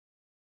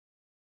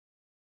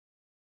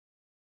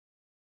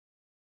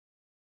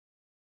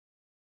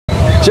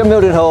at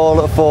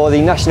Mildenhall for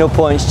the National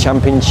Points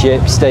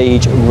Championship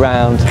Stage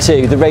Round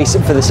 2, the race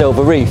for the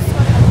Silver Reef.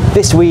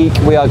 This week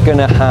we are going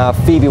to have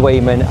Phoebe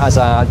Wainman as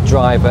our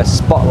driver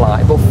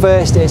spotlight, but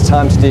first it's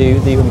time to do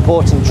the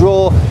important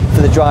draw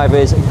for the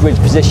drivers' grid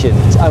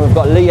positions. And we've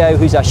got Leo,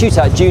 who's our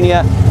Shootout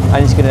Junior,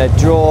 and he's going to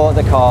draw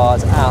the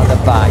cards out of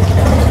the bag.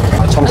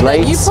 Tom's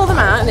late. You pull them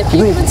out, and if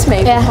you give them to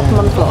me, we'll pop them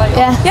on the floor.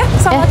 Yeah. Yeah,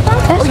 sound like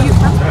that? Yeah. Or you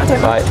can. I don't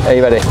know. Right, are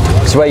you ready?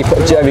 So where you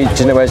put, do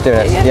you know where he's doing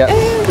it? Yeah.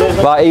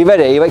 Right, are you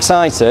ready? Are you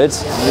excited?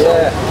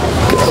 Yeah.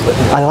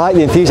 I like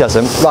the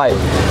enthusiasm. Right,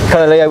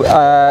 come on Leo,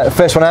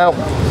 first one out.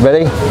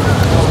 Ready?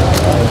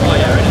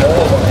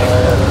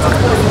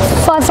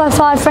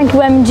 555 Phoebe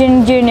Wainman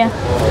Jr.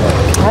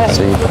 Okay.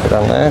 So you put it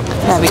down there.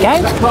 There we go.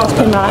 Put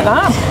them like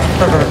that.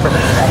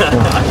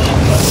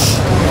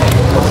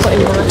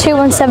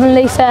 217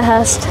 Lee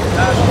Fairhurst.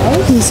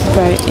 He's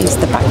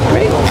the back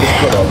group.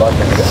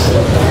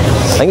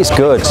 I think it's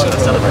good.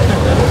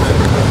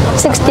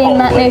 16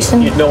 Matt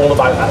Newson. You'd know all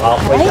about that.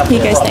 Okay,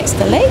 he goes next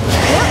to Lee.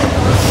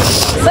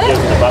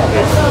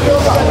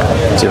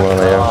 Do you want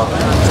Leo?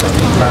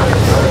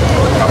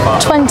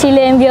 20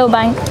 Liam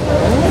Gilbank.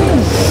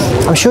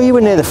 I'm sure you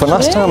were near the front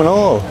last time and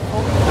all.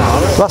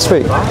 Last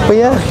week, but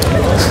yeah.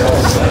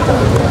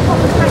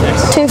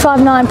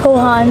 259 Paul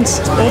Hines.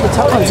 All the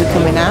top ones are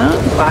coming out.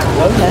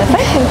 Perfect,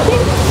 thank you.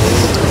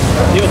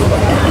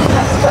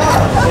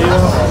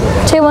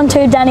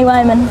 212 Danny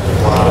Wayman.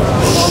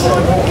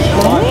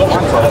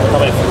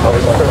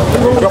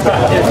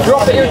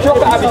 Drop it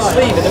out of his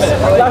sleeve in a minute.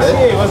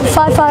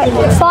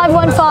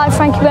 515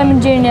 Frankie Wainman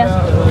Jr.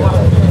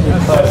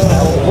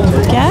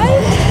 Okay.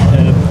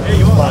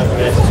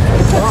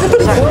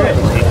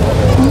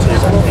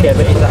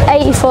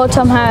 84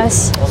 Tom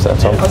Harris. So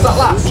Tom.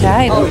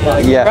 Okay.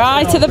 Yeah.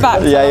 Right to the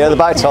back. Yeah, you're at the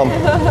back, Tom.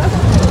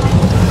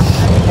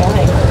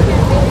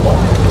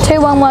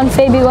 211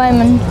 Phoebe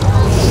Wainman.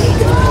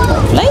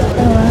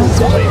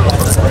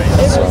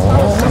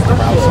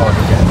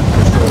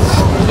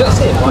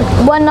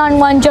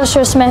 191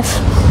 Joshua Smith.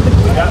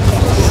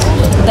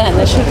 Then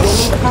there should be.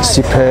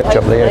 Superb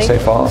job, Leo, so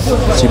far.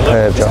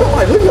 Superb job.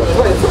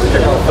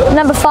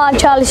 Number 5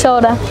 Charlie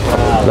Shorter.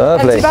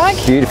 Lovely. Empty bag?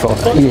 Beautiful.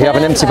 You have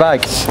an empty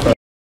bag.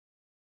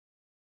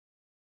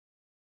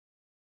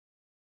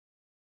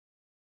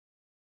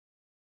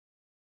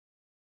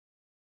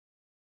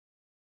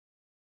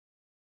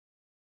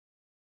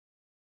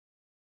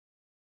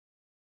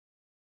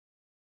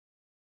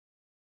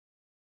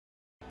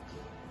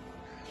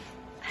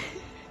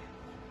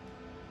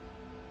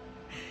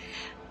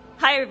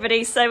 Hi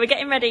everybody, so we're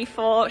getting ready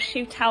for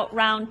Shootout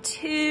Round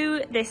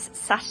 2 this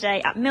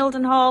Saturday at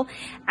Mildenhall,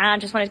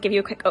 and just wanted to give you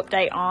a quick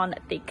update on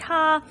the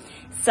car.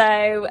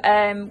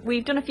 So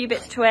we've done a few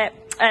bits to it.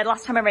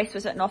 Last time I raced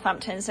was at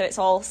Northampton, so it's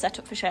all set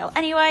up for shale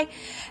anyway.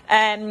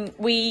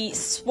 We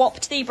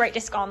swapped the brake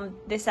disc on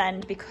this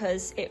end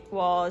because it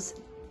was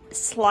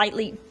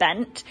slightly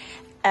bent,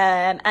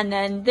 and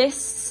then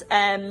this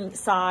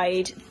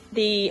side,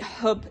 the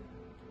hub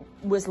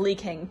was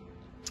leaking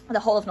the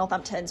whole of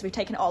Northampton's. We've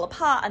taken it all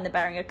apart and the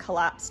bearing had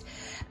collapsed.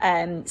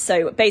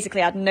 So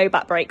basically I had no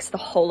back brakes the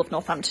whole of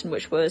Northampton,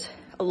 which was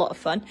a lot of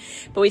fun.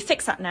 But we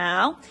fixed that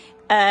now.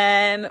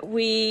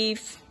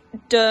 We've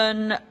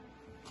done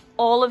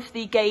all of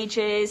the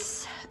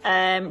gauges,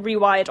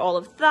 rewired all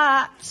of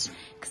that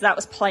because that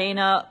was playing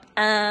up.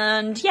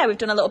 And yeah, we've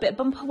done a little bit of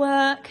bumper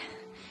work.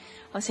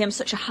 Obviously I'm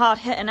such a hard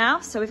hitter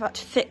now, so we've had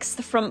to fix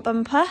the front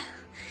bumper,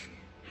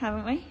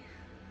 haven't we?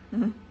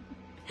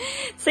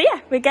 So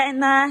yeah, we're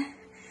getting there.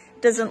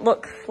 Doesn't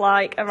look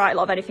like a right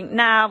lot of anything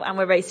now, and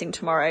we're racing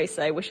tomorrow,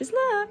 so wish us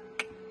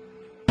luck.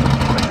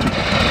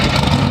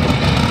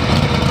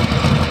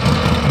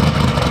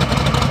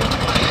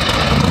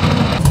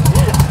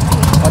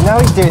 Oh, now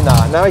he's doing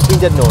that. Now he's been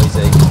dead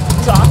noisy.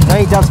 Now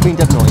your dad's been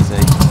dead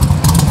noisy.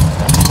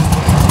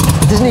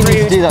 He doesn't even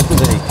need to do that,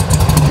 does he?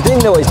 He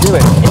didn't know what he's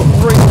doing.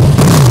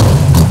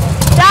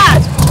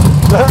 Dad!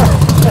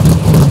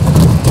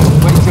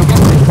 Wait till he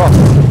gets to the cross.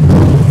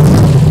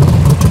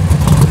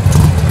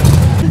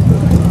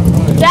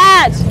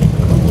 Dad!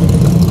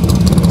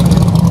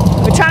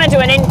 We're trying to do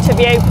an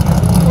interview.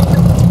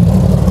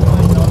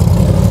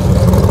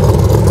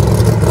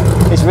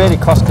 It's really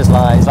cross because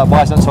like, he's like,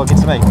 why is he not talking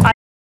to me?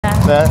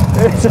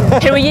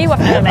 Who are you? I've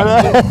never met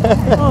you.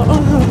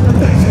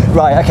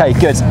 Right, okay,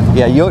 good.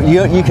 Yeah,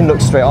 you can look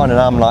straight on and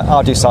I'm like,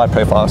 I'll do side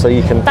profile, so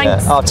you can,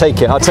 Thanks. I'll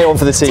take it. I'll take one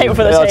for the team. Take one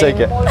for the I'll team.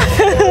 take it.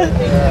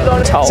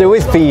 So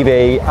with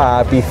Phoebe,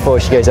 before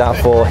she goes out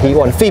for Heat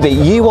 1, Phoebe,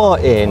 you are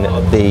in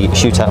the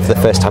shootout for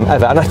the first time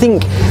ever, and I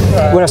think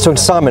when I was talking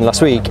to Simon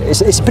last week,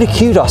 it's a bit of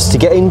kudos to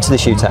get into the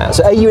shootout.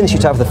 So are you in the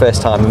shootout for the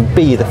first time, and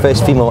B, the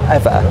first female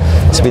ever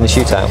to be in the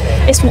shootout?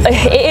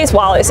 It is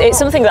wild. It's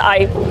something that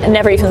I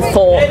never even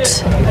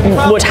thought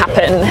would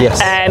happen.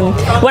 Yes.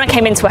 When I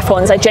came into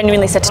F1s, I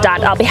genuinely said to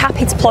Dad, I'll be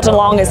happy to plod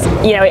along as,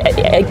 you know,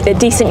 a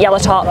decent yellow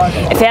top.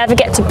 If I ever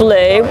get to blue,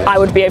 I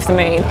would be over the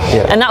moon.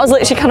 Yeah. And that was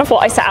literally kind of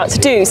what I said set out to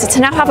do. So to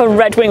now have a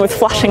red wing with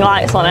flashing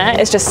lights on it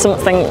is just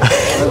something,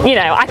 you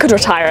know, I could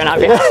retire and I'd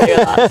be happy with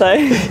that. So.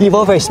 You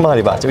are very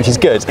smiley about it, which is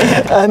good.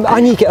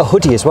 And you get a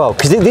hoodie as well,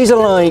 because these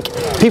are like,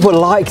 people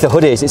like the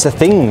hoodies. It's a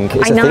thing.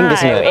 It's a thing,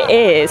 isn't it?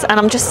 It is, and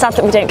I'm just sad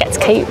that we don't get to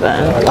keep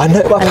them. I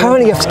know. Well,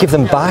 apparently you have to give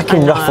them back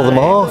and raffle them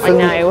off. I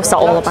know. What's that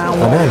all about?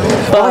 I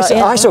know. But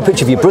I saw a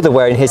picture of your brother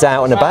wearing his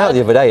out and about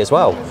the other day as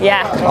well.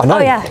 Yeah. I know. Oh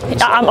yeah.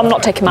 I'm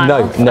not taking mine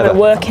off. Never. I'm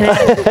working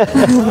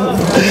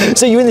it.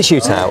 So you're in the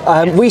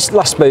shootout. We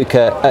last spoke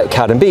at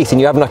Cowden Beath, and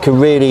you're having like a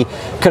really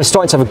kind of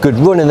starting to have a good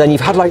run, and then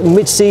you've had like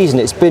mid-season.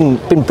 It's been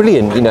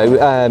brilliant. You know,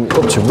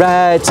 up to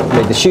red,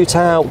 made the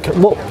shootout.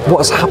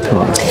 What's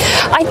happened?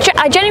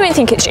 I genuinely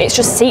think it's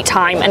just seat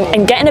time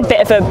and getting a bit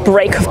of a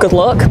break of good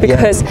luck,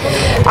 because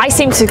I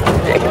seem to,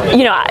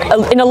 you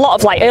know, in a lot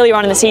of like earlier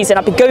on in the season,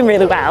 I'd be going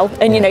really well,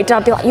 and you know,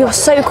 Dad'd be like, "You're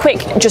so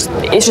quick,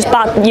 it's just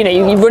bad." You know,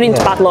 you run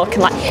into bad luck,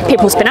 and like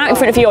people spin out in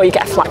front of you, or you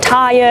get a flat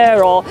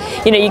tyre, or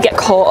you know, you get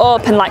caught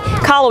up. And like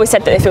Carl always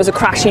said that if it was a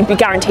crash, he'd be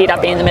guaranteed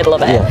I'd be in the middle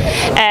of it.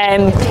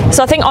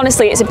 So I think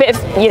honestly, it's a bit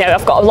of, you know,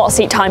 I've got a lot of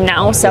seat time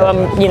now, so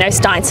I'm, you know,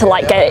 starting to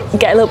like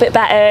get a little bit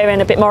better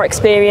and a bit more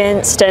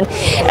experienced, and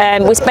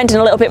we're spending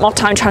a little bit more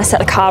time trying to set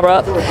the car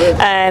up.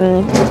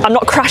 I'm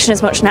not crashing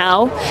as much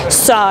now,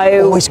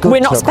 so we're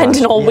not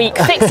spending all week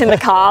fixing the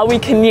car. We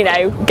can, you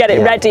know, get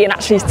it ready and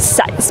actually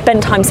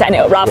spend time setting it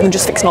up rather than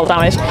just fixing all the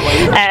damage.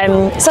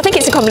 So I think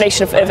it's a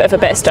combination of a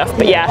bit of stuff,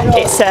 but yeah,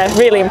 it's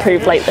really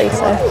improved lately.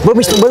 So. When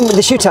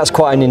the shootout's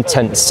quite an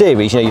intense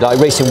series, you know, you like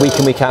racing week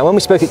in, week out. When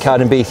we spoke at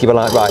Cowden Beath, you were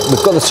like, right,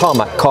 we've got the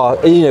tarmac car,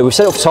 you know, we've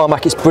set it up for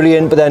tarmac, it's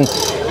brilliant, but then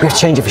we have to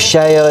change it for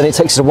shale and it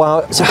takes us a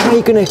while. So how are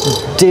you going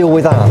to deal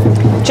with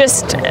that?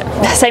 Just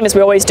same as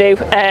we always do.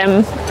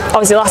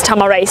 Obviously last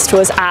time I raced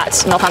was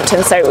at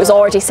Northampton, so it was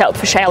already set up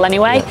for shale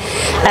anyway.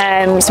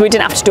 So we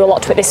didn't have to do a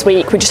lot to it this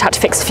week. We just had to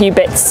fix a few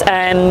bits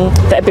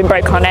that had been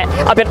broken on it.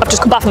 I've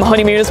just come back from my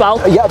honeymoon as well,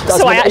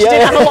 so I actually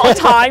didn't have a lot of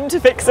time to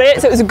fix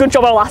it. So it was a good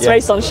job our last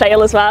race on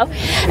shale as well.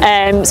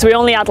 So we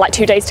only had like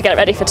 2 days to get it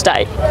ready for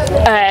today.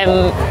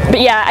 But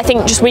yeah, I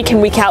think just week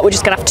in, week out, we're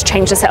just going to have to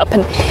change the setup.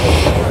 And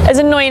as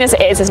annoying as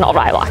it is, there's not a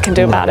right lot I can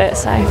do about it.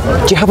 So.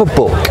 Do you have a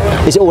book?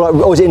 Is it all like,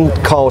 or is it in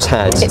Carl's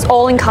head? It's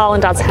all in Carl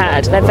and Dad's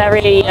head. They're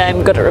very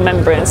good at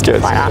remembering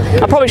stuff like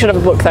that. I probably should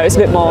have a book though. It's a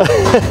bit more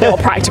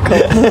practical.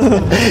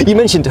 You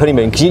mentioned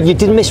honeymoon because you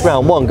did miss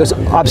round one. Because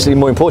absolutely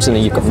more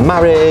importantly, you've got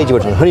married, you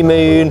went on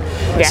honeymoon.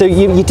 Yeah. So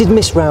you did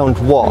miss round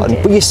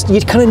one, but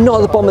you're kind of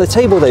not at the bottom of the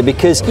table though,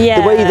 because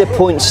the way the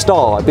points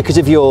start, because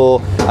of your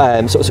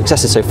sort of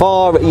successes so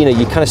far, you know,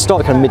 you kind of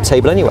start kind of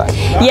mid-table anyway.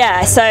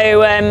 Yeah.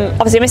 So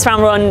obviously I missed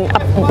round one.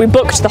 We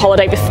booked the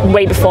holiday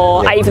way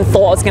before. I even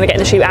thought I was going to get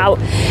in the shootout.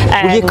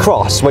 Were you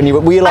cross when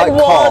were you like,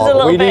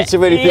 Carl, we need to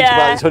really think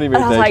about this honeymoon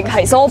thing? I was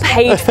like, it's all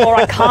paid for,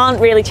 I can't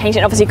really change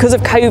it. Obviously because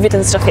of COVID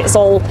and stuff, it's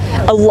all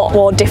a lot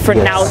more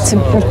different now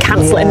to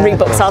cancel it and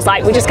rebook. So I was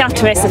like, we're just going to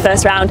have to miss the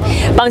first round.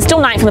 But I'm still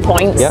 9th in the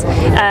points.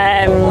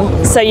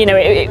 So, you know,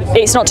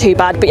 it's not too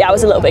bad. But yeah, I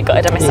was a little bit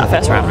gutted I missed that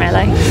first round,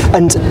 really.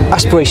 And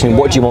aspirationally,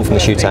 what do you want from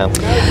the shootout?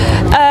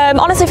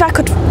 Honestly, if I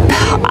could,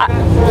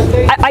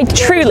 I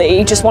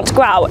truly just want to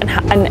go out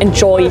and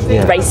enjoy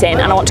racing,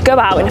 and I want to go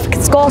out and if I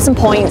can score some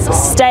points,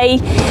 stay,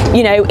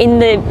 you know,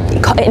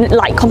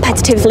 like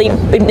competitively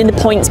in the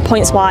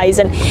points wise,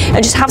 and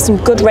just have some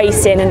good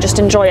racing and just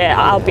enjoy it.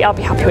 I'll be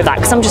happy with that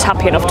because I'm just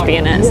happy enough to be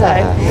in it. So.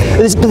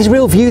 But there's a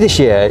real view this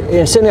year, you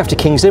know, certainly after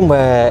Kingston,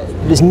 where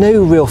there's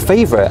no real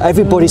favourite.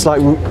 Everybody's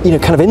like, you know,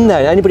 kind of in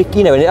there. Anybody,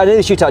 you know, and I know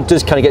the shootout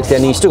does kind of get to the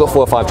end. And you've still got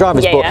 4 or 5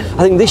 drivers, but I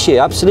think this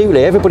year,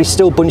 absolutely, everybody's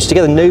still bunched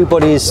together.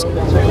 Nobody's.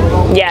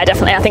 Yeah,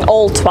 definitely. I think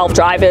all 12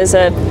 drivers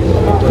are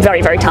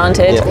very, very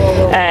talented.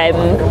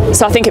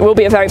 So I think it will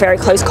be a very, very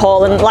close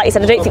call. And like I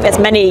said, I don't think there's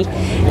many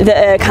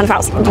that are kind of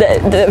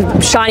that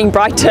are shining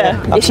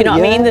brighter, if you know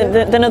what I mean,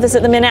 than others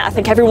at the minute. I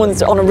think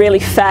everyone's on a really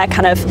fair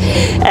kind of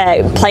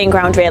playing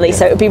ground, really.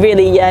 So it would be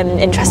really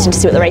interesting to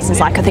see what the racing's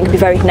like. I think it'd be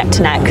very neck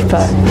to neck.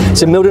 But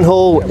so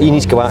Mildenhall, you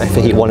need to go out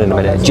for Heat 1 in a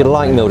minute. Do you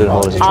like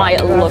Mildenhall as a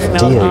track? I love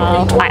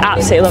Mildenhall. I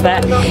absolutely love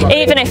it.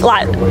 Even if,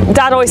 like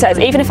Dad always says,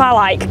 even if I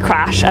like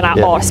crash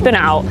or spin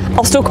out,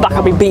 I'll still come back.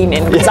 I'll be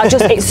beaming because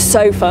it's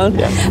so fun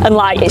and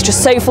like it's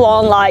just so full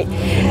on. Like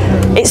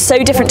it's so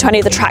different to any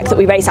of the track that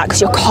we race at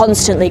because you're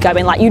constantly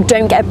going. Like you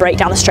don't get a break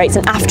down the straights,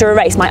 and after a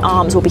race, my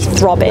arms will be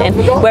throbbing.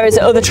 Whereas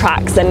at other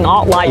tracks, they're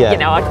not like you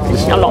know.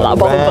 I'm not that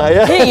bothered.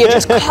 But here you're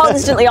just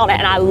constantly on it,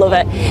 and I love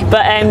it.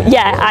 But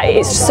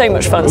it's just so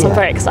much fun. So I'm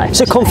very excited.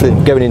 So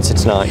confident going into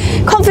tonight?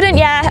 Confident,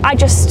 yeah. I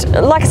just,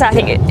 like I said, I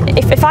think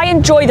if I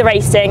enjoy the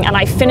racing and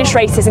I finish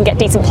races and get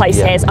decent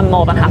places, I'm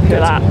more than happy with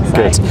that. So.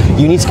 Good.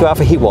 You need to go out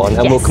for Heat 1,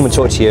 and we'll come and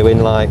talk to you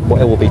in like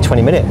what it will be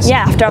 20 minutes.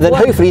 Yeah, after I've won.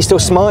 Then hopefully you're still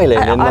smiling.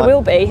 I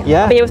will be.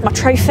 Yeah. I'll be here with my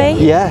trophy.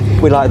 Yeah,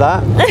 we like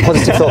that.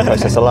 Positive thought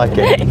process. I like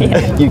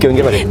it. You go and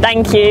get ready.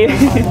 Thank you.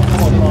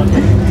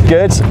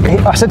 Good.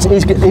 I said he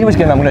was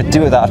going. I'm going to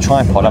do it without a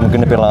tripod. I'm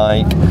going to be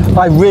like.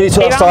 I really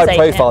took that side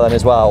profile then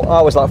as well.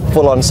 I was like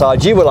full on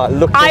side. You were like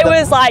looking. I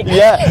was like.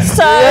 Yeah.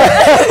 So.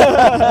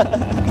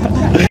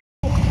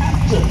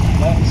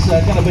 Yeah.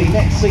 going to be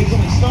next season.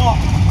 We start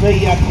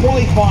the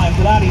qualifying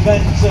for that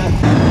event.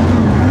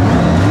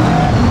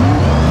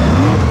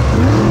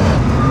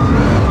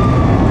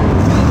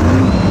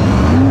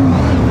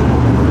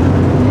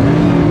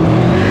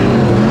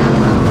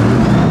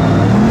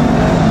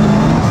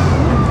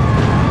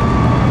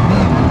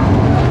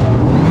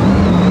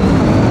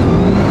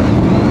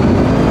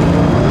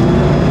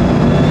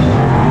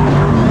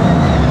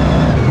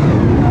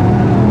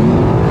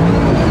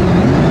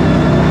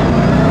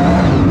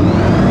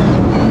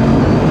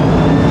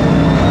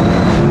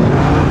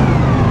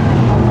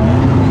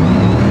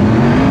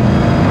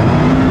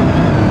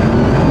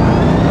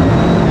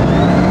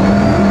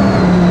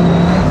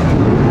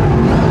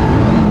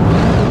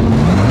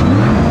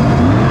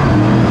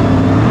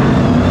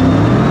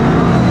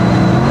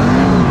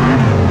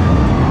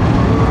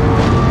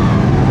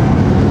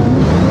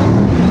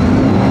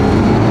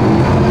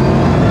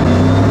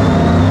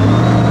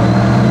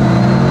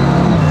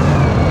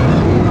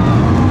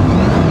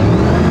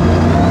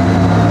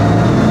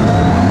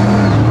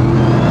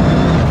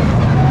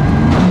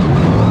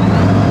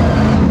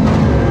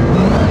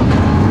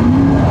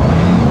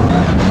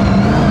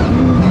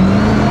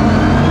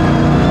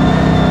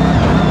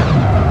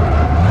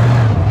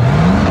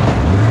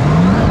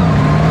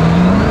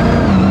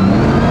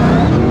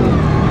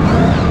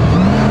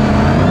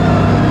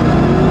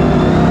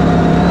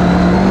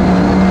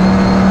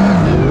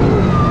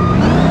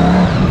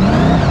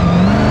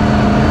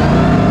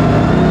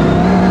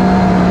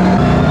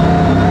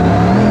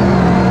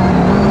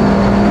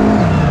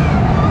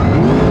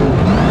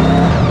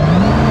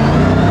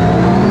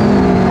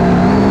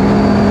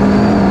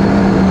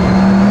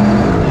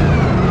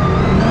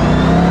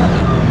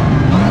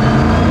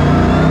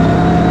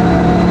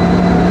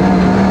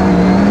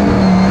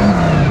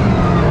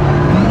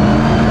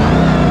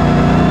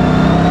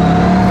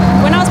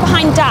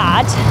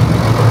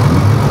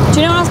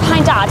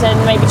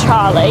 And maybe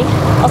Charlie.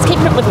 I was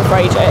keeping up with them for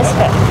ages.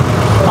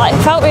 Like,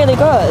 it felt really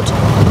good.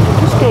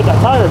 Just screwed that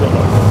tyre a bit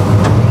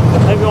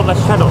though. Maybe on less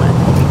tread on it.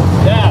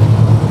 Yeah.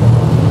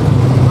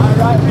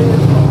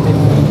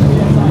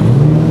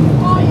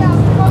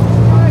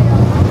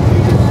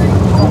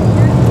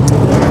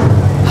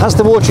 How's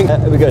the watering?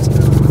 We're good.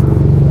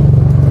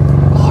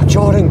 Oh,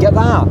 Jordan, get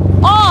that.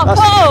 Oh,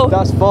 Paul!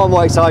 That's far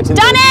more exciting.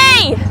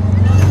 Danny!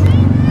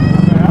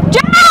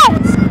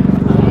 Jess!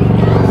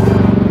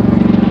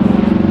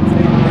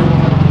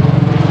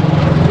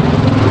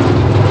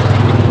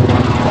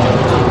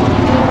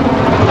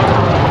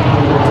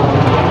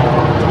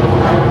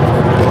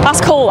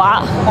 That's cool,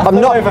 that.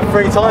 I'm not over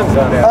 3 times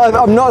earlier.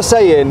 I'm not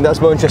saying that's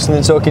more interesting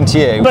than talking to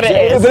you. But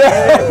it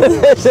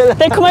is.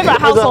 They come over our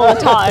house all the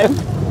time.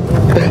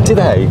 Do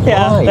they?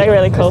 Yeah, Why? they're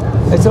really cool.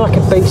 Is there like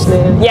a base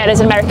near? Yeah, there's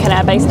an American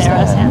Air base near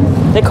us, yeah.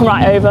 They come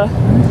right over.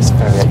 It's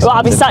very exciting. Well,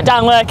 I'll be sat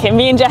down working.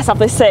 Me and Jess have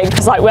this thing,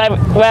 because like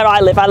where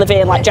I live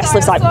in, like Jess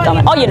lives like down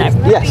there. Oh, you know.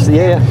 Yes,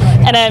 yeah.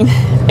 And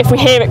if we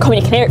hear it coming,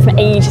 you can hear it from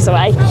ages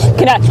away. You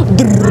can hear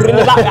in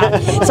the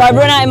background. So I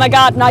run out in my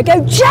garden, I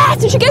go,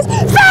 Jess! And she goes,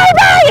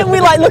 Phoebe! And we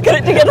like look at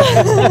it together.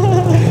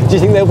 Do you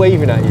think they're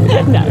waving at you?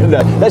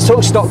 No. Let's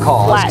talk stock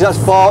cars, 'cause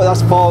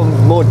that's far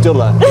more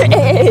duller. It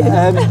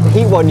is.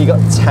 Heat 1, you got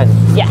 10.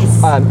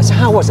 Yes. So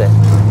how was it?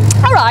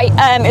 All right.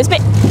 It was a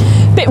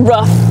bit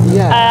rough.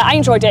 Yeah. I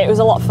enjoyed it. It was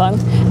a lot of fun.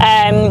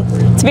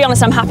 To be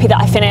honest, I'm happy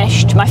that I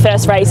finished my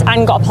first race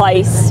and got a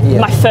place. Yeah.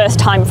 My first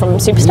time from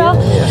Superstar.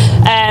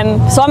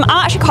 Yeah. So I'm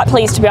actually quite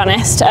pleased, to be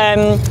honest.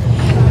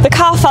 The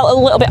car felt a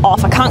little bit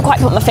off. I can't quite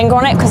put my finger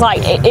on it because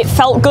like it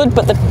felt good,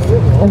 but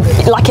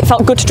it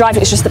felt good to drive.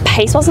 It's just the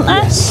pace wasn't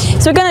there.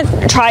 Yes. So we're going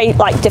to try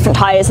like different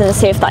tyres and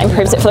see if that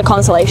improves it for the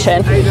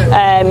consolation.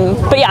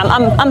 But yeah,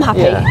 I'm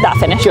happy that I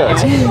finished.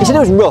 Good. You said it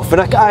was rough,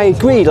 and I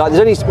agree. Like there's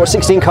only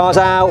 16 cars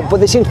out, but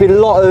there seems to be a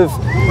lot of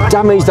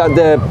damage. That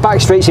the back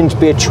straight seems to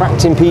be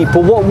attracting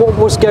people.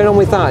 What's going on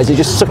with that? Is it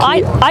just sucking?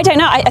 I don't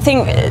know. I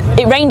think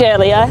it rained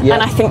earlier,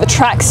 and I think the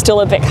track's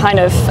still a bit kind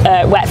of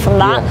wet from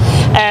that.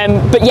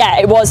 But yeah,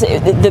 it was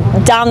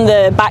down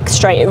the back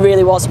straight. It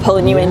really was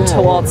pulling you in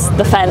towards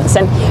the fence,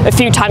 and a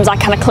few times I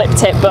kind of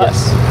clipped it, but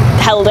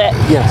held it.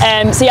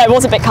 Yes. So yeah, it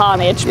was a bit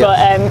carnage, but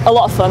a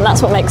lot of fun.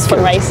 That's what makes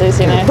fun races,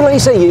 you know. But like you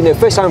say,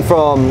 first time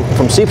from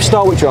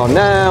Superstar, which you're on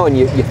now, and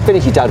you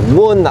finished. Your dad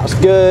won. That's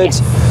good.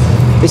 Yes.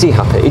 Is he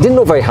happy? He didn't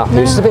look very happy. No.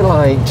 It was just a bit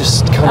like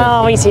just kind of.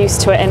 Oh, he's used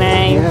to it, isn't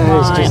he? Yeah,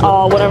 like,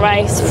 oh, what a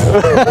race!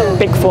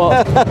 Big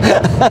foot.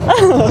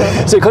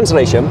 So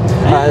consolation,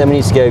 and then we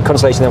need to go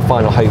consolation and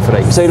final,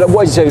 hopefully. So like,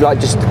 what do you do? Like,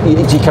 just do you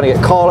kind of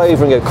get Carl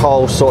over and go,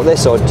 Carl, sort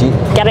this, or do you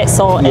get it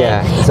sorted?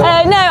 Yeah.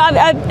 No,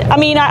 I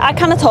mean, I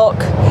kind of talk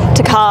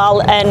to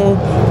Carl, and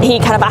he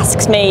kind of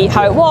asks me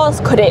how it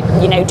was. Could it,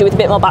 do with a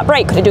bit more back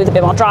brake? Could it do with a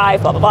bit more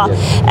drive? Blah blah blah.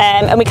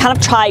 And we kind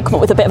of come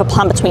up with a bit of a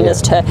plan between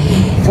us to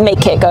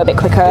make it go a bit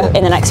quicker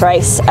in the next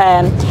race.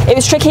 It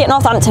was tricky at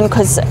Northampton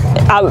because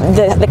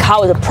the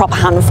car was a proper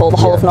handful the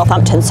whole of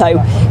Northampton. So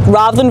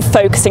rather than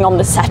focusing on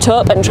the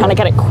setup and trying to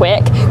get it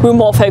quick, we were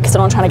more focused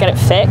on trying to get it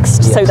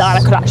fixed so that I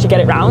could actually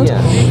get it round.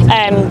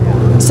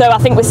 So I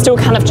think we're still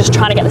kind of just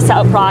trying to get the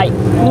setup right.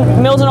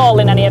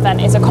 Mildenhall in any event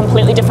is a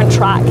completely different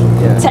track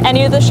to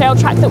any other shale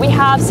track that we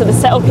have, so the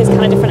setup is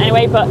kind of different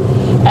anyway, but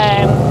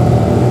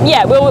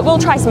yeah, we'll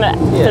try some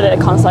for the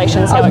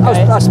consolation.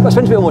 I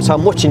spent a bit more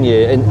time watching you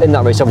in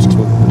that race, obviously,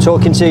 because we're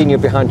talking to you and you're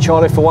behind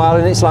Charlie for a while,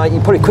 and it's like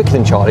you're probably quicker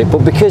than Charlie,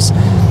 but because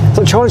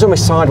Charlie's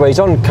almost sideways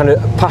on, kind of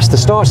past the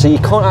start, so you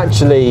can't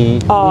actually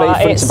make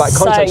front to back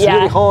contact. It's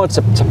really hard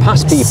to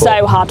pass people.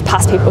 So hard to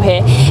pass people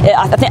here.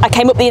 I think I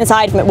came up the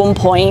inside of him at one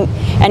point,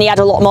 and he had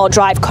a lot more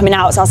drive coming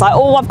out. So I was like,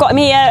 "Oh, I've got him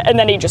here," and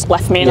then he just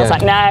left me, and I was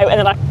like, "No." And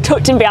then I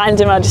tucked him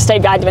behind him, and I just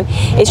stayed behind him.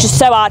 And it's just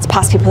so hard to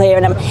pass people here.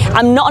 And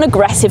I'm not an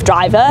aggressive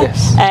driver.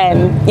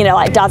 You know,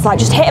 like Dad's like,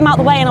 "Just hit him out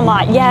the way," and I'm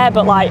like, "Yeah,"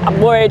 but like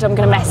I'm worried I'm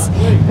gonna mess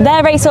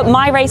their race up,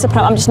 my race up. And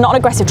I'm just not an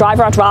aggressive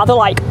driver. I'd rather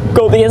like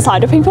go up the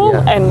inside of people,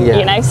 and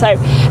you know, so.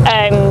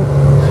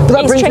 But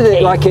that brings with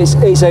it like its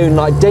own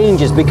like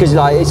dangers, because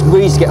like it's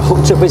really easy to get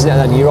hooked up, isn't it?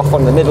 And then you're off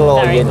on the middle,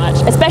 or very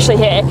much, especially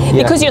here,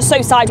 because you're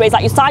so sideways.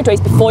 Like you're sideways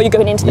before you're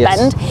going into the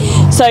bend,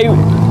 so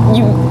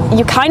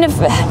you kind of.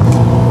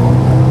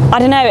 I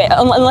don't know,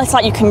 unless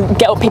like you can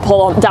get up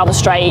people down the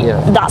straight,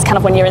 that's kind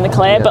of when you're in the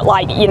clear. But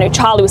like, you know,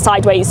 Charlie was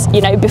sideways, you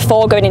know,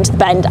 before going into the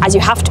bend, as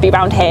you have to be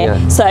around here.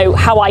 So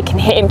how I can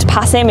hit him to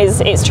pass him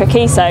it's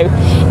tricky. So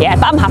yeah,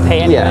 but I'm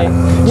happy anyway.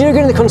 You know,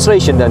 going to the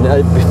consolation then,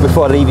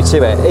 before I leave you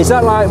to it, is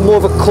that like more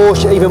of a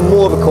caution, even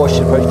more of a cautious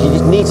approach? Do you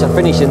just need to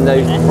finish in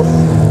those?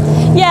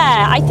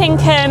 Yeah, I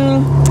think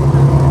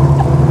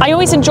I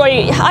always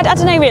enjoy. I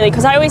don't know really,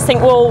 because I always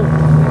think, well,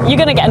 you're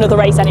going to get another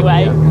race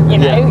anyway, you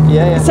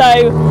know.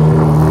 So.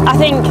 I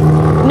think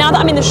now that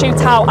I'm in the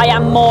shootout, I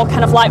am more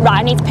kind of like, right,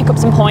 I need to pick up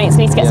some points, I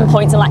need to get some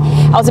points, and like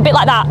I was a bit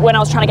like that when I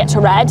was trying to get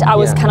to red. I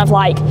was kind of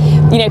like,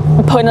 you know,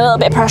 putting a little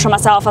bit of pressure on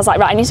myself. I was like,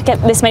 right, I need to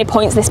get this many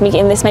points this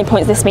meeting, this many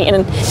points this meeting,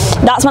 and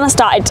that's when I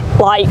started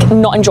like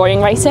not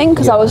enjoying racing,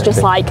 because I was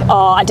just like,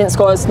 oh, I didn't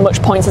score as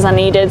much points as I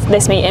needed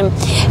this meeting.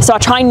 So I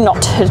try not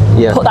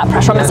to put that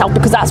pressure on myself,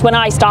 because that's when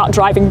I start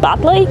driving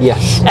badly.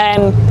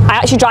 I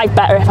actually drive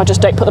better if I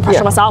just don't put the pressure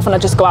on myself and I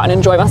just go out and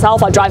enjoy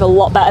myself. I drive a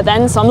lot better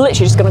then, so I'm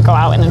literally just going to go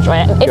out and enjoy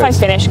it. And if I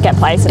finish, get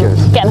place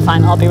and get in the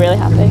final, I'll be really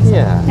happy.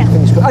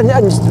 So, And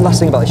the last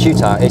thing about the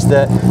shootout is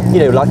that, you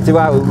know, like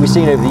throughout, we've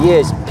seen over the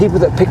years, people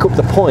that pick up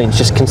the points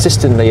just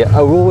consistently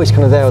are always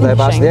kind of there or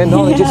thereabouts at the end.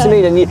 Just what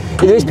I mean, and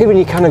there is people, and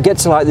you kind of get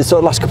to like the sort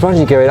of last couple of rounds,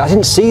 and you go, I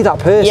didn't see that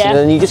person,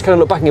 and you just kind of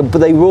look back and go, but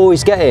they were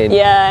always getting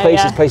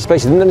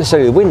places, not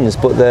necessarily the wins,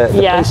 but the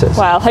places.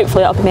 Well,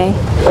 hopefully that'll be me.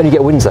 And you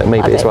get wins though,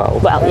 maybe as well.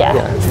 Well,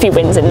 a few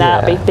wins in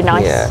there, that'd be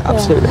nice. Yeah,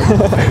 absolutely.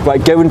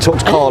 Right, go and talk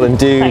to Carl and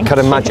do kind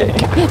of magic.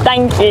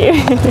 Thank you.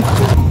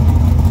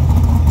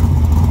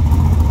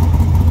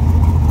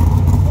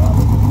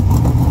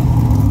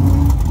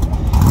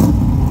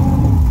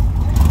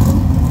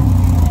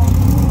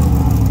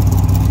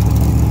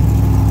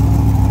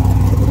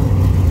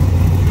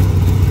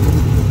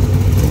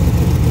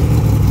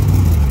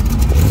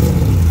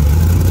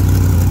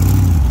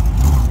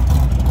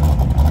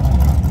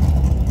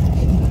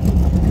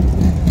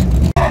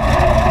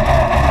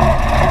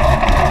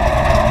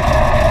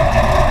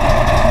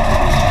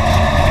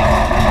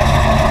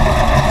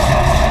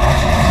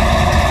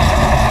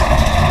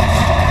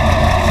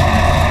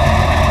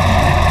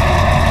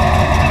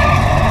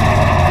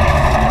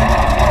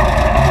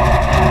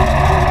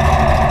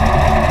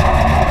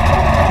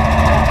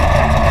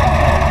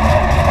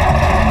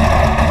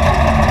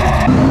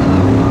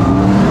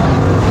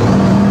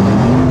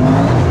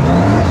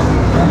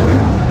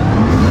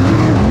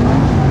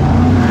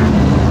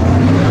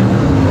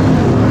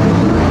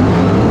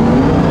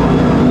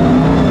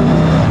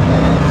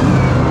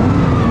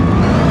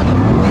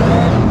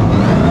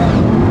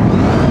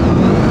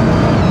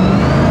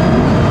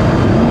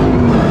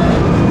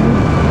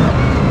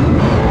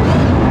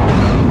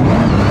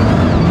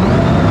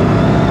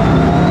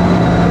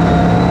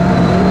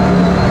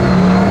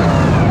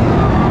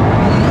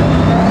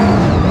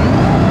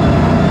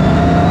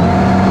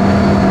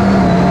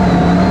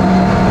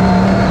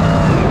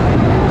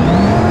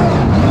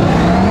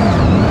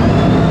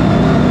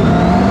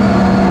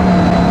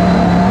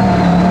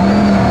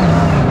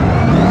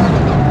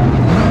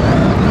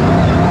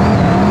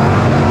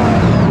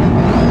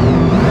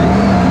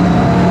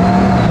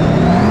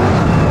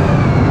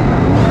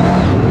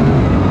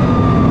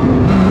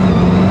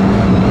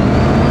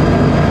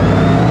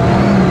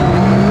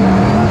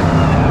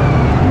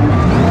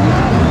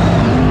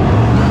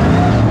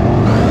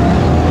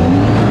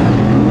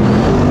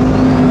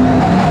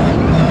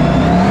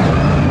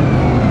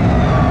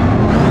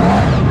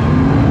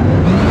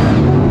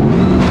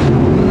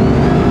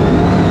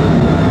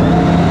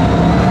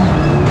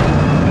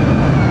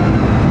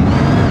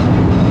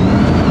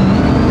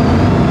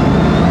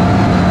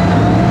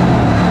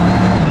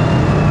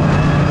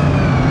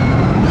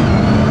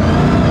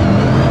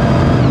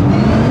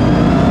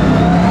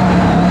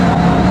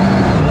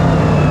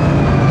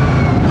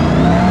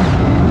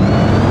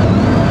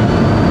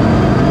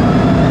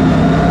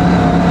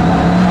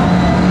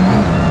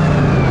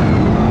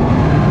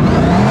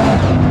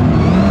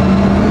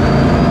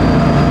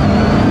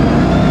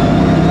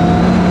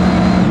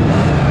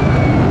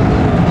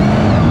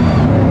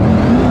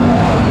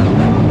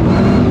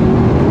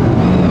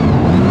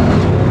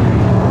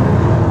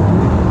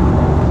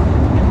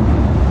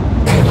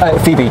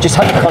 Phoebe, just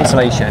had the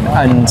consolation,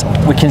 and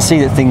we can see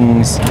that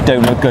things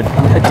don't look good.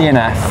 A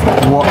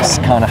DNF, what's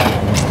kind of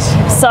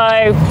happened? So,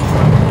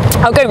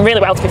 I was going really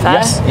well, to be fair.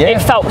 Yes, yeah.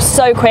 It felt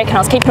so quick, and I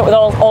was keeping up with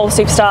all the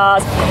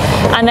superstars.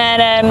 And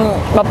then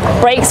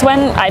my brakes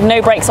went. I had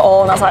no brakes at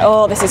all, and I was like,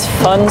 oh, this is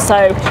fun. So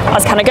I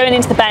was kind of going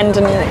into the bend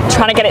and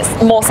trying to get it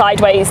more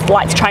sideways,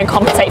 like to try and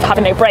compensate for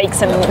having no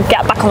brakes and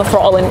get back on the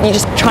throttle, and you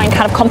just try and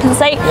kind of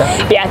compensate. Yeah.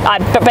 But yeah, I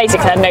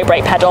basically had no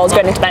brake pedals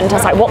going into the bend. I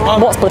was like,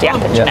 what's bloody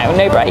happened? Yeah. You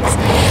know, no brakes.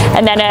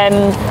 And then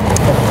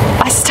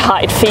I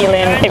started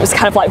feeling it was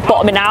kind of like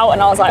bottoming out,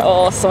 and I was like,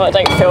 oh, something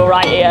don't feel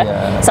right here.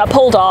 Yeah. So I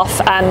pulled off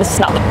and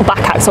snapped the back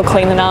axle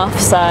clean enough.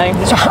 So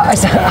how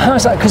is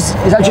that? Because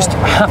is that just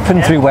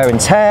happened through wear and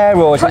tear,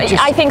 or is it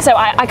just... I think so.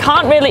 I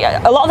can't really.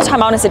 A lot of the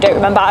time, I honestly don't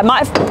remember. I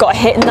might have got a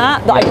hit in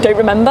that I don't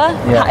remember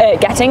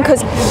getting,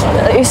 because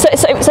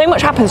so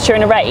much happens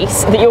during a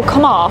race that you'll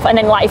come off, and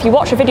then like if you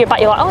watch a video back,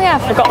 you're like, oh yeah,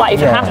 I forgot that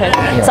even happened.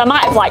 Yeah. So I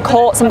might have like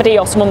caught somebody,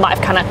 or someone might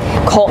have kind of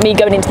caught me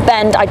going into the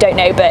bend. I don't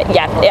know, but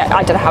yeah,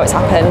 I don't know how it's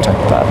happened.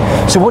 But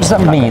so what does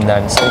that mean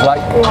then? So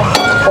like,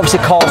 obviously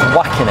Carl's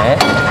whacking it.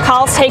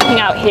 Carl's taking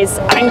out his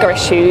anger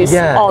issues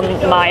on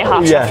my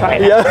half shaft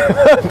trainer. Yeah,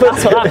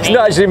 that's what that means. He's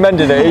not actually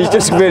mending it. He's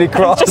just really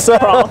cross. Just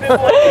cross.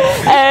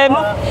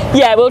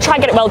 Yeah, we'll try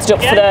and get it welded up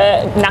for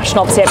the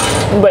national. Obviously,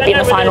 it won't be in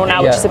the final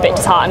now, which is a bit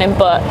disheartening.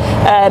 But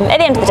at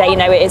the end of the day, you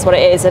know, it is what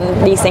it is,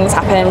 and these things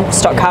happen.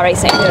 Stock car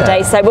racing at the end of the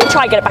day. So we'll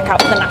try and get it back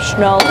out for the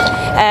national.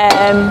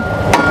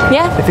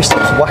 Yeah. If he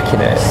stops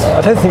whacking it,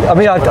 I don't think. I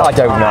mean, I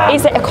don't know.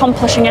 Is it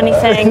accomplishing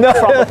anything? No.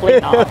 Probably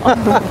not.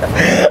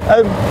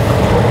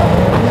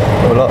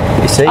 Well,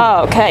 look, you see.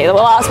 Oh, okay.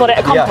 Well, that's what it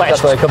accomplished. Yeah,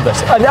 that's what it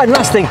accomplished. And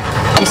last thing,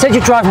 you said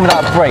you're driving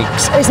without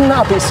brakes. Isn't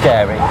that a bit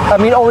scary? I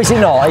mean, or is it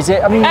not? Is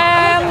it? I mean.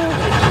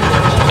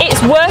 It's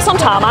worse on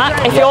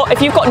tarmac.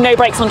 If you've got no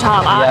brakes on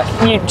tarmac,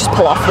 you just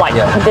pull off. Like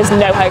there's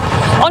no hope.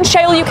 On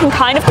shale, you can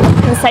kind of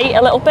compensate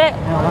a little bit.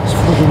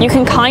 You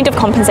can kind of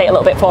compensate a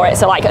little bit for it.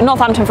 So like at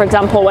Northampton, for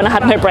example, when I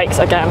had no brakes,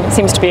 again, it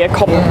seems to be a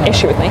common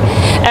issue with me.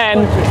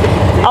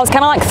 I was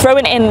kind of like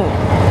throwing it in.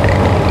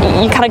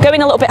 You kind of go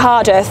in a little bit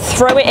harder,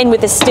 throw it in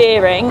with the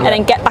steering, and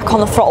then get back on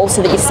the throttle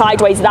so that you're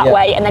sideways that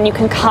way, and then you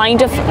can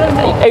kind of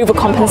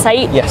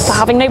overcompensate for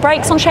having no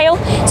brakes on shale.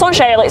 So on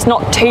shale, it's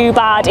not too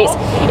bad.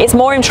 It's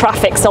more in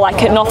traffic. So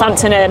like at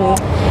Northampton,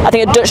 I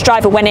think a Dutch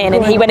driver went in,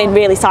 and he went in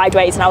really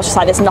sideways, and I was just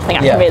like, there's nothing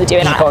I can really do.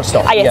 And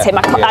I hit him.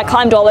 I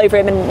climbed all over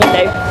him, and you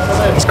know,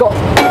 he's got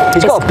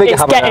a bigger hammer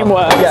now. It's getting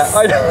worse. Yeah,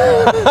 I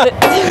know.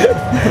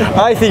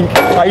 I think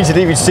I need to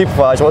leave you to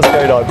supervise what's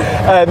going on.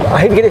 I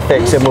hope you get it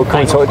fixed, and we'll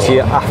come and talk to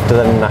you after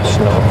the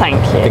national.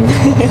 Thank you.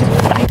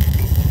 Thanks.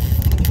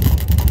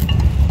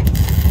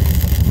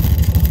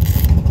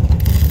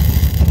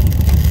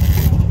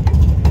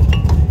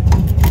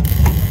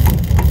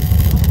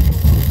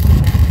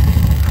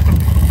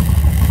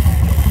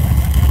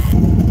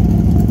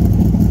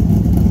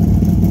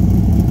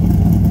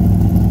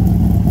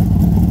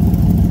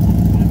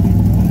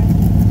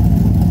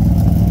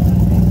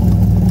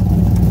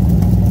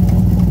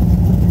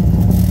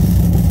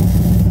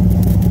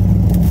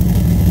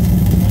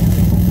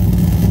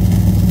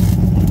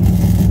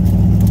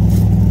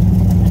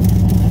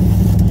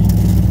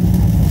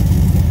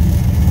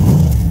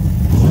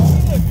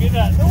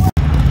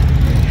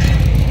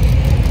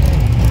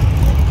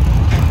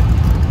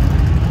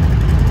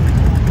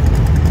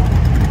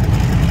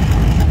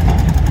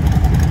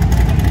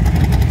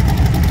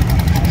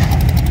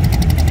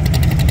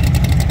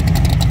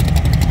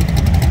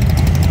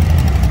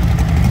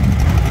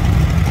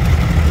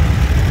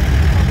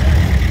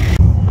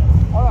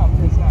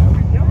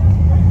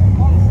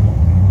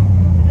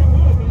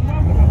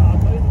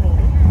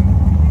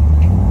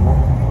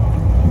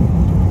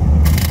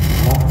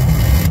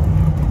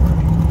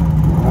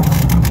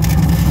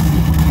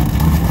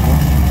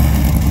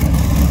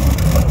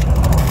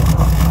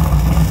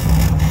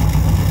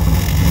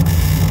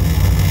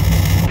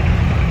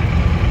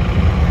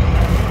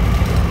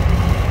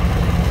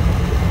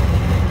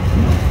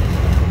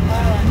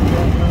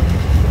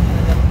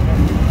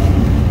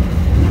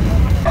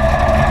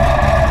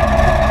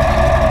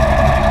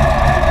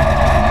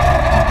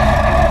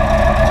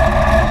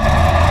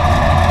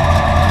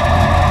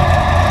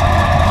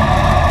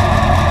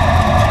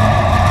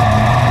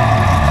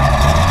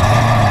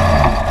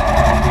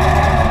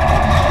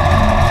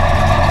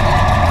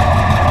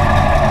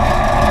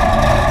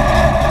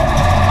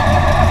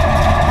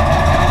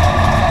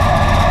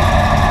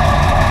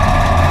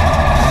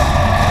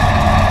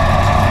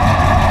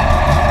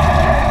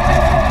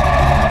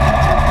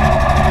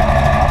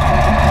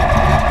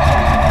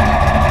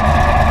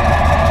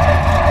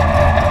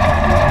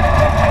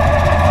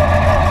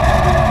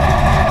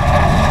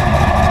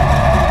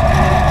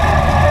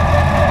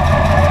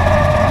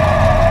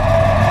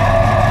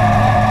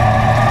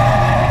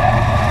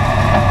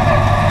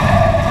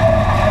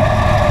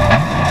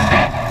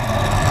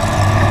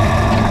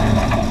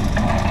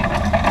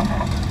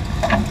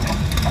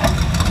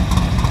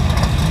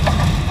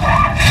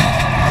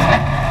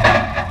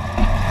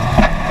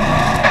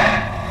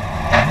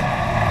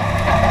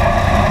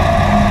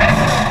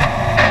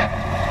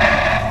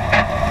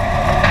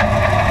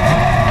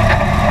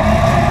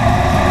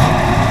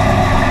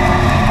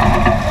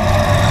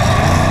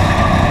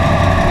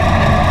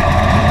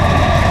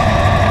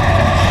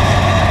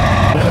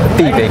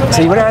 Phoebe,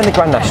 so you went out in the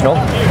Grand National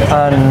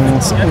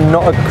and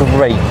not a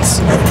great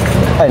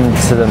end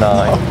to the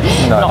night.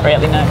 No. Not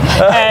really, no.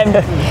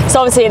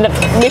 So obviously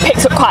we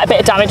picked up quite a bit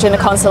of damage in the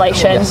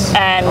Constellation. Yes.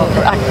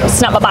 I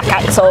snapped my back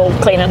axle,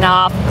 clean and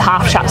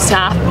half shaft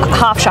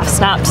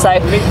snapped. So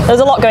there was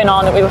a lot going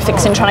on that we were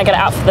fixing, trying to get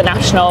it out for the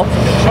National.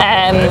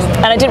 And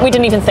we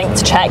didn't even think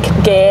to check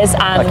gears,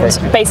 and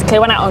basically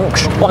went out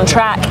on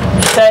track.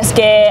 First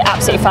gear,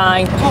 absolutely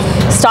fine.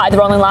 Started the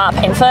rolling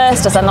lap in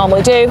first, as I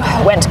normally do.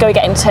 Went to go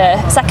get into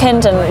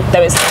second, and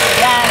there was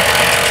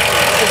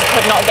just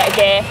could not get a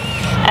gear.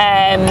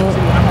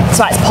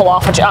 So I had to pull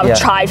off. I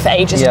tried for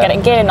ages to get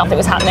in gear, nothing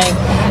was happening.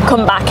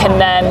 Come back and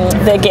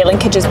the gear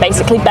linkage is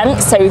basically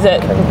bent, so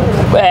that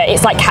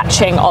it's like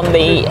catching on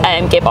the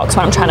gearbox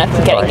when I'm trying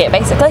to get in gear,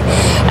 basically.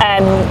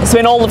 So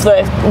in all of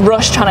the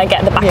rush trying to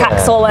get the back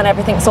axle and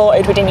everything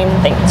sorted, we didn't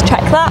even think to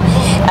check that.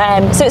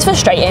 So it's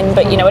frustrating,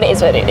 but you know, it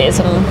is what it is,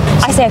 and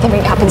I say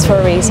everything happens for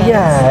a reason.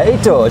 Yeah,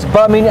 it does.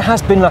 But I mean, it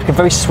has been like a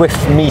very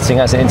swift meeting,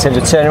 hasn't it, in terms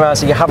of turnaround,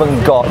 so you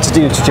haven't got to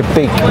do such a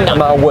big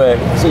amount of work,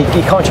 so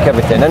you can't check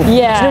everything. And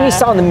you know, when you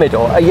start in the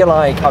middle, are you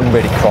like, I'm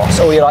really cross,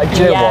 or you're like,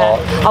 do you know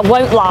what? I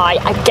won't lie,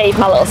 I gave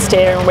my little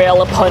steering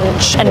wheel a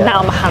punch, and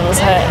now my hand's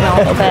hurting a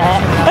little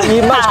bit.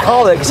 You matched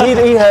Carl there, because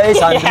he hurt his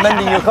hand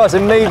mending your car, so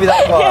maybe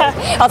that's why.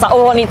 I was like,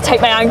 oh, I need to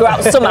take my anger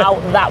out somehow.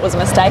 That was a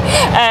mistake.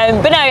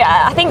 But no,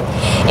 I think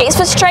it's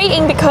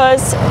frustrating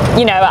because,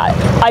 you know,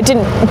 I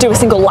didn't do a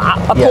single lap.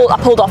 I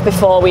pulled off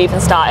before we even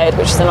started,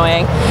 which is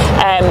annoying.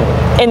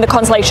 In the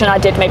Constellation, I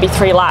did maybe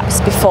 3 laps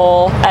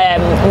before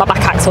my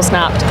back axle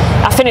snapped.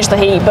 I finished the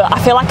heat, but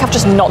I feel like I've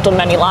just not done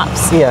many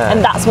laps.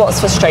 And that's what's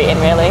frustrating,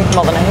 really,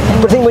 more than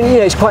anything. But I think,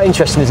 it's quite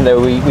interesting, isn't it?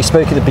 We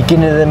spoke at the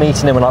beginning of the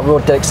meeting, and we're like, we're all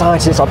dead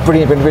excited, it's like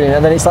brilliant,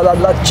 and then it's like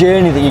that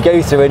journey that you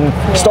go through,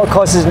 and stock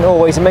cars isn't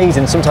always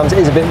amazing, sometimes it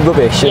is a bit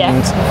rubbish,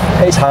 and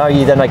it's how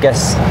you then, I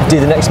guess, do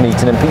the next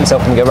meeting and put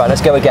yourself and go, right,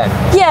 let's go again.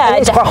 Yeah,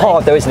 it's quite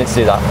hard though, isn't it, to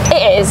do that?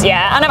 It is,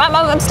 yeah, and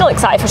I'm still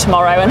excited for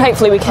tomorrow, and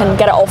hopefully we can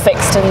get it all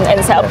fixed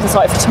and set up and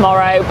sorted for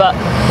tomorrow, but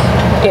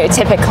you know,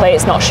 typically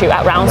it's not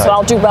shootout round, so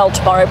I'll do well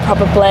tomorrow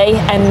probably,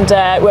 and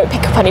won't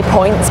pick up any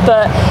points.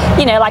 But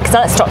you know, like I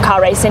said, it's stock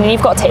car racing, and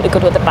you've got to take the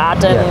good with the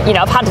bad. And you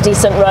know, I've had a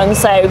decent run,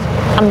 so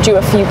I'm due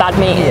a few bad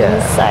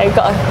meetings, so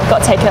got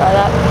to take it like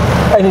that.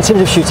 And in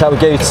terms of shootout, we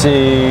go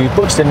to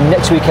Buxton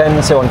next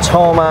weekend, so on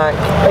tarmac.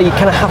 Are you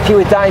kind of happy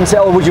with that,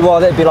 or would you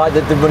rather it be like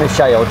the run of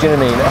Shale? Do you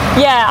know what I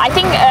mean? Yeah, I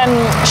think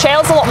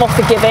Shale's a lot more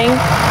forgiving.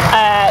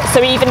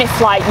 So even if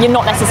like you're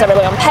not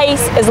necessarily on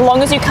pace, as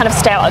long as you kind of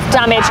stay out of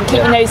damage and keep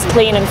your nose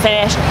clean and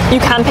finish, you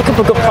can pick up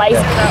a good place.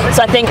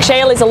 So I think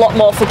Shale is a lot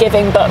more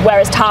forgiving, but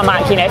whereas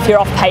tarmac, you know, if you're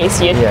off pace,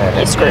 you're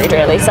screwed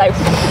really. So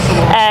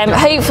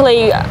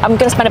hopefully I'm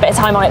going to spend a bit of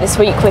time on it this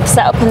week with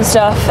setup and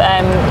stuff.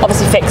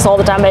 Obviously fix all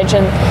the damage,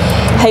 and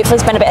hopefully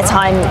spend a bit of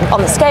time on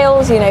the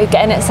scales, you know,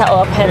 getting it set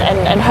up,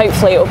 and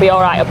hopefully it'll be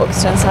all right at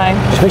Buxton. So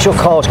just make sure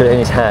Carl's got it in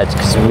his head,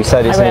 because we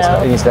said it's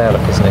in his there,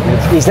 look, isn't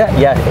it? Is that?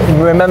 Yeah.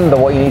 Remember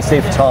what you need to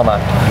do for tarmac.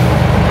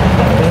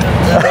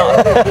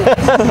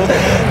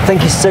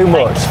 Thank you so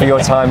much for your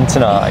time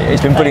tonight.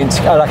 It's been brilliant,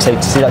 like I say,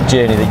 to see that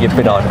journey that you've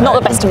been on.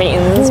 Not the best of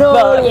meetings,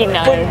 but you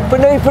know.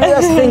 But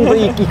that's the thing, but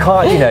you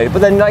can't, you know.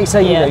 But then, like you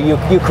say, you know,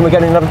 you'll come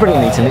again and have a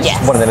brilliant meeting. It's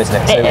just one of them, isn't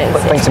it? So, it is.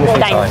 But thanks so much for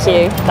your time.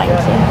 Thank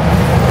you.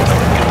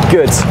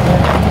 Good.